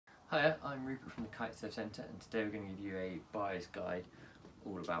Hiya, I'm Rupert from the Kitesurf Centre, and today we're going to give you a buyer's guide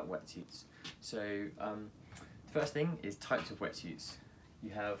all about wetsuits. So the first thing is types of wetsuits.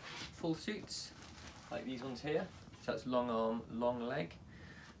 You have full suits, like these ones here, so that's long arm, long leg.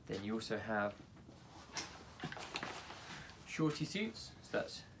 Then you also have shorty suits, so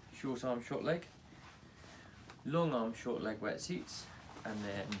that's short arm, short leg. Long arm, short leg wetsuits, and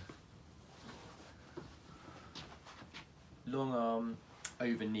then long arm,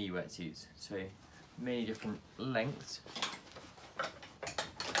 over knee wetsuits, so many different lengths,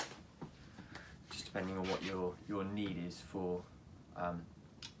 just depending on what your need is for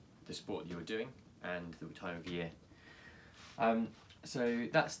the sport you're doing and the time of year. So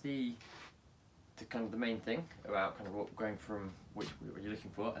that's the kind of the main thing about kind of what going from what you're looking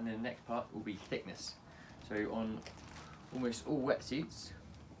for, and then the next part will be thickness. So on almost all wetsuits,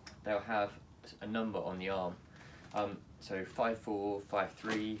 they'll have a number on the arm. So 5'4",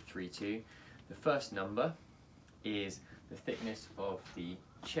 5'3", 3'2". The first number is the thickness of the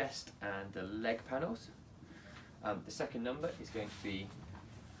chest and the leg panels. The second number is going to be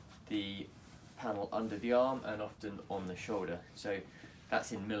the panel under the arm and often on the shoulder. So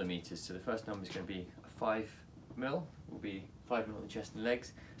that's in millimeters. So the first number is going to be a 5 mil, will be 5 mil on the chest and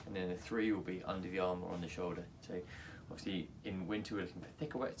legs, and then a 3 will be under the arm or on the shoulder. So obviously in winter we're looking for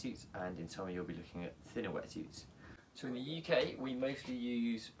thicker wetsuits, and in summer you'll be looking at thinner wetsuits. So in the UK, we mostly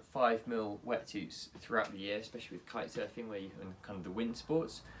use 5 mil wetsuits throughout the year, especially with kite surfing, where you and kind of the wind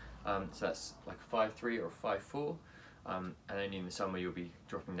sports. So that's like a 5'3" or a 5'4", and only in the summer you'll be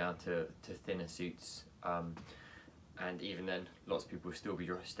dropping down to thinner suits. And even then, lots of people will still be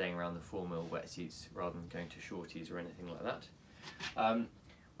staying around the 4 mil wetsuits rather than going to shorties or anything like that.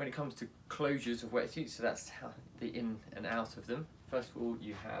 When it comes to closures of wetsuits, so that's how the in and out of them. First of all,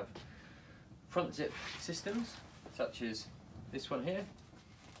 you have front zip systems, such as this one here.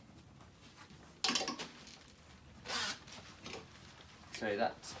 So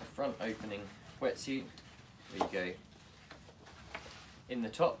that's a front opening wetsuit where you go in the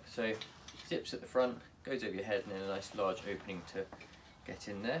top, so zips at the front, goes over your head, and then a nice large opening to get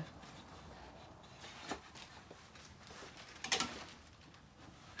in there.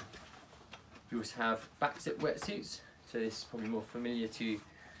 You also have back zip wetsuits, so this is probably more familiar to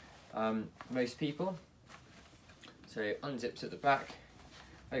most people. So it unzips at the back,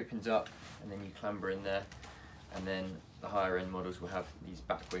 opens up, and then you clamber in there, and then the higher end models will have these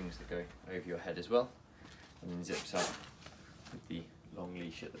back wings that go over your head as well, and then zips up with the long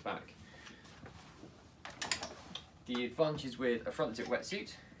leash at the back. The advantages with a front zip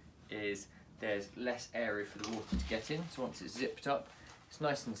wetsuit is there's less area for the water to get in, so once it's zipped up, it's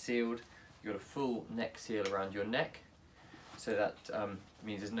nice and sealed. You've got a full neck seal around your neck, so that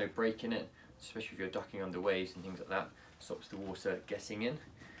means there's no break in it, especially if you're ducking under waves and things like that. Stops the water getting in,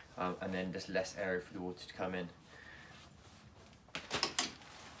 and then just less area for the water to come in.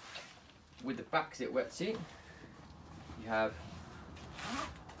 With the back zip wetsuit, you have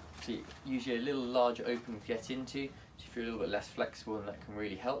usually a little larger opening to get into, so if you're a little bit less flexible, and that can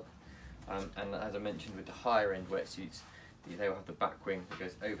really help. And as I mentioned, with the higher end wetsuits, they will have the back wing that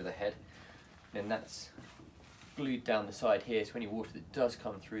goes over the head, and that's glued down the side here, so any water that does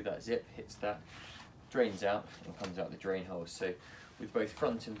come through that zip hits that, drains out, and comes out the drain holes. So with both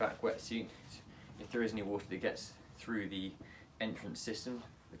front and back wetsuit, if there is any water that gets through the entrance system,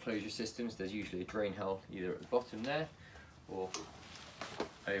 the closure systems, there's usually a drain hole either at the bottom there or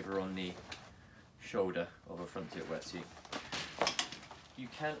over on the shoulder of a front zip wetsuit. You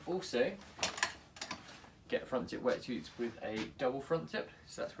can also get front zip wetsuits with a double front zip,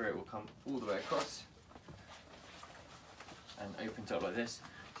 so that's where it will come all the way across and opens up like this.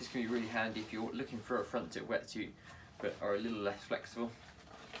 This can be really handy if you're looking for a front zip wetsuit but are a little less flexible.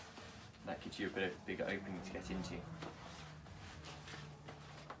 That gives you a bit of bigger opening to get into.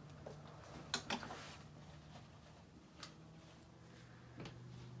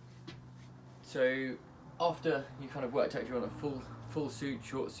 So after you kind of worked out if you want a full suit,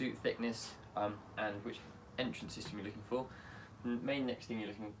 short suit, thickness, and which entrance system you're looking for, the main next thing you're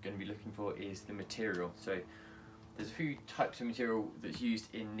going to be looking for is the material. So there's a few types of material that's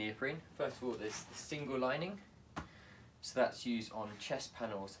used in neoprene. First of all, there's the single lining. So that's used on chest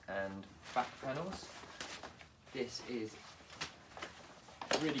panels and back panels. This is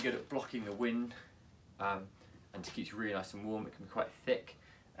really good at blocking the wind, and to keep you really nice and warm. It can be quite thick,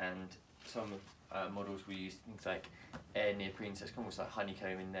 and some models will use things like air neoprene, so it's almost like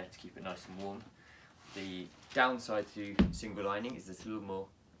honeycomb in there to keep it nice and warm. The downside to single lining is it's a little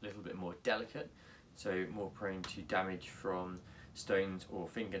bit more delicate, so more prone to damage from stones or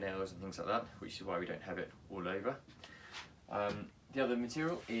fingernails and things like that, which is why we don't have it all over. The other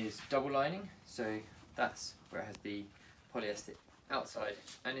material is double lining, so that's where it has the polyester outside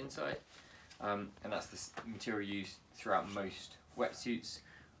and inside, and that's the material used throughout most wetsuits,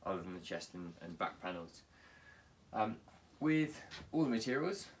 other than the chest and back panels. With all the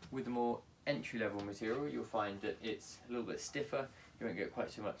materials, with the more entry-level material, you'll find that it's a little bit stiffer. You won't get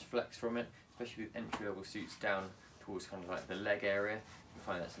quite so much flex from it, especially with entry-level suits down towards kind of like the leg area. You'll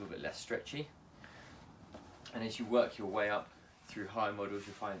find that's a little bit less stretchy. And as you work your way up through higher models,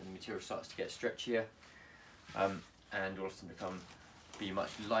 you'll find that the material starts to get stretchier, and will often be much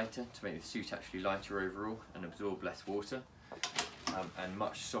lighter to make the suit actually lighter overall and absorb less water, and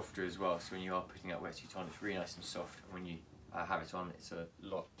much softer as well. So when you are putting that wetsuit on, it's really nice and soft, and when you have it on, it's a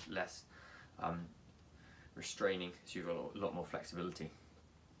lot less restraining, so you've got a lot more flexibility.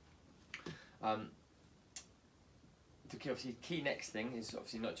 The key next thing is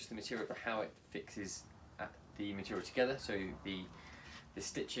obviously not just the material, but how it fixes the material together. So the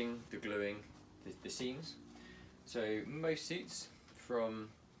stitching, the gluing, the seams. So most suits from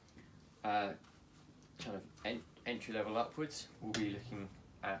kind of entry level upwards will be looking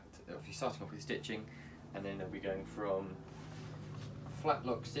at, obviously starting off with stitching, and then they'll be going from flat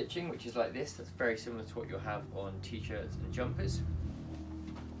lock stitching, which is like this. That's very similar to what you'll have on t-shirts and jumpers.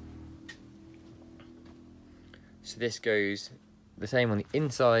 So this goes the same on the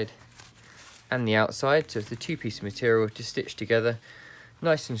inside and the outside, so it's the two pieces of material to stitch together,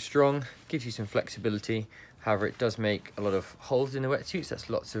 nice and strong, gives you some flexibility. However, it does make a lot of holes in the wetsuits. That's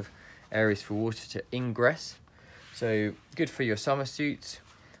lots of areas for water to ingress, so good for your summer suits,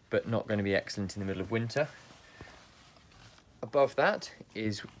 but not going to be excellent in the middle of winter. Above that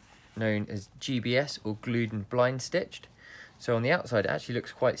is known as GBS, or glued and blind stitched. So on the outside it actually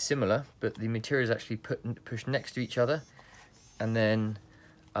looks quite similar, but the material is actually pushed next to each other and then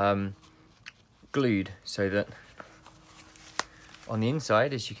glued, so that on the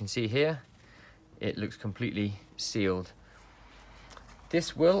inside, as you can see here, it looks completely sealed.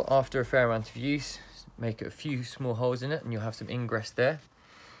 This will, after a fair amount of use, make a few small holes in it, and you'll have some ingress there.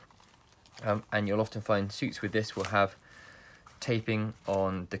 And you'll often find suits with this will have taping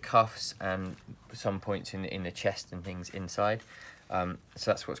on the cuffs and some points in the chest and things inside. So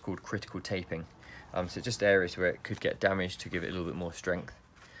that's what's called critical taping. So just areas where it could get damaged to give it a little bit more strength.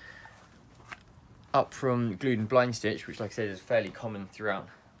 Up from glued and blind stitch, which, like I said, is fairly common throughout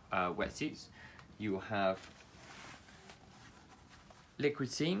wetsuits, you will have liquid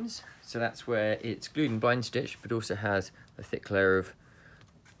seams. So that's where it's glued and blind stitched, but also has a thick layer of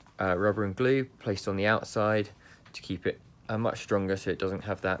rubber and glue placed on the outside to keep it much stronger, so it doesn't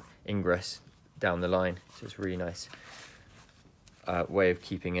have that ingress down the line. So it's a really nice way of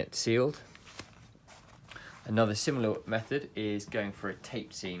keeping it sealed. Another similar method is going for a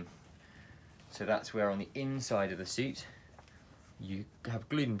tape seam. So that's where on the inside of the suit you have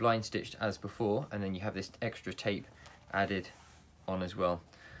glued and blind stitched as before, and then you have this extra tape added on as well.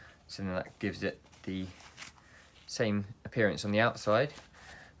 So then that gives it the same appearance on the outside,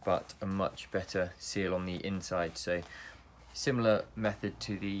 but a much better seal on the inside. So similar method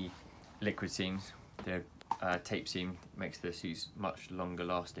to the liquid seams, the tape seam makes the suits much longer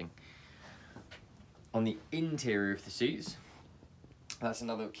lasting. On the interior of the suits, that's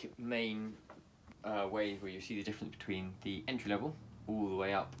another main way where you see the difference between the entry level all the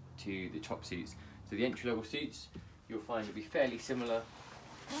way up to the top suits. So the entry level suits, you'll find to be fairly similar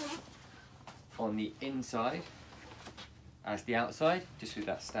on the inside as the outside, just with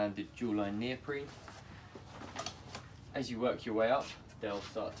that standard dual line neoprene. As you work your way up, they'll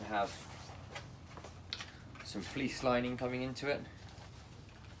start to have some fleece lining coming into it,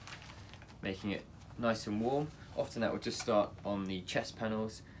 making it nice and warm. Often that will just start on the chest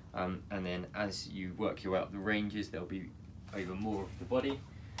panels, and then as you work your way up the ranges, there'll be over more of the body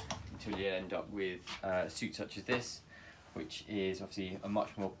until you end up with a suit such as this, which is obviously a much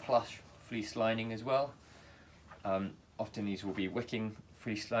more plush fleece lining as well. Often these will be wicking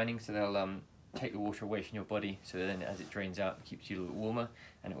fleece lining, so they'll take the water away from your body, so then as it drains out, it keeps you a little warmer,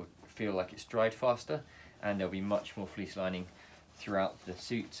 and it will feel like it's dried faster. And there'll be much more fleece lining throughout the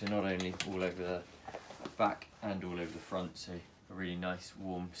suit, so not only all over the back and all over the front. So a really nice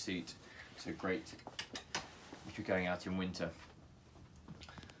warm suit, so great if you're going out in winter.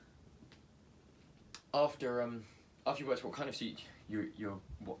 After you've worked out what kind of suit you're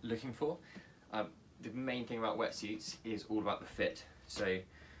looking for, the main thing about wetsuits is all about the fit. So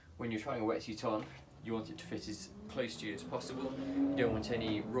when you're trying a wetsuit on, you want it to fit as close to you as possible. You don't want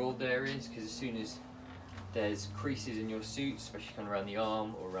any rolled areas, because as soon as there's creases in your suit, especially kind of around the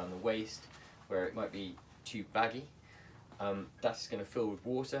arm or around the waist, where it might be too baggy, that's going to fill with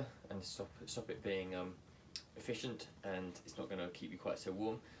water and stop it being efficient, and it's not going to keep you quite so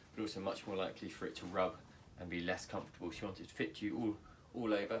warm, but also much more likely for it to rub and be less comfortable. So you want it to fit you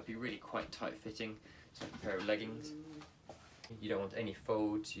all over, be really quite tight fitting, so like a pair of leggings. You don't want any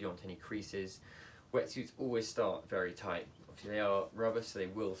folds, you don't want any creases. Wetsuits always start very tight. Obviously they are rubber, so they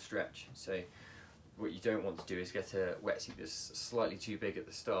will stretch. So what you don't want to do is get a wetsuit that's slightly too big at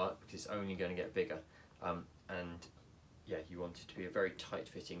the start, because it's only going to get bigger. And yeah, you want it to be a very tight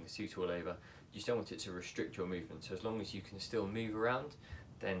fitting suit all over. You just don't want it to restrict your movement. So as long as you can still move around,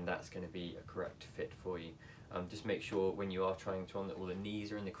 then that's going to be a correct fit for you. Just make sure when you are trying to on that all the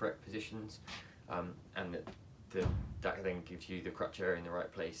knees are in the correct positions, and that then gives you the crotch area in the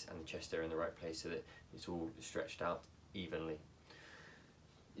right place and the chest area in the right place, so that it's all stretched out evenly.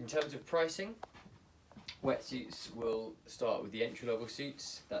 In terms of pricing, wetsuits will start with the entry-level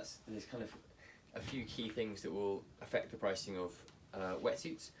suits. There's kind of a few key things that will affect the pricing of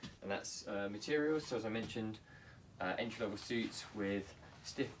wetsuits, and that's materials. So as I mentioned, entry-level suits with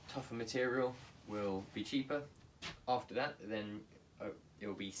stiff, tougher material will be cheaper. After that, then it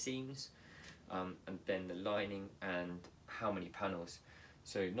will be seams, and then the lining and how many panels.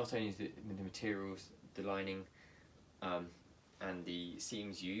 So not only is the materials, the lining, and the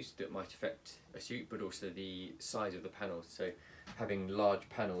seams used that might affect a suit, but also the size of the panels. So having large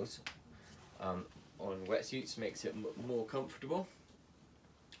panels on wetsuits makes it more comfortable.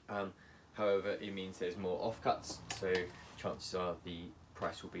 However, it means there's more offcuts, so chances are the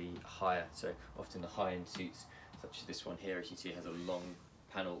price will be higher. So often the high-end suits, such as this one here, as you see, has a long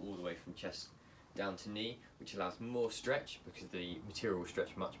panel all the way from chest down to knee, which allows more stretch because the material will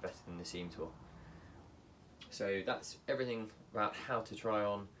stretch much better than the seams will. So that's everything about how to try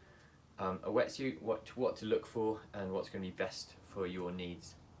on a wetsuit, what to look for, and what's going to be best for your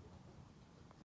needs.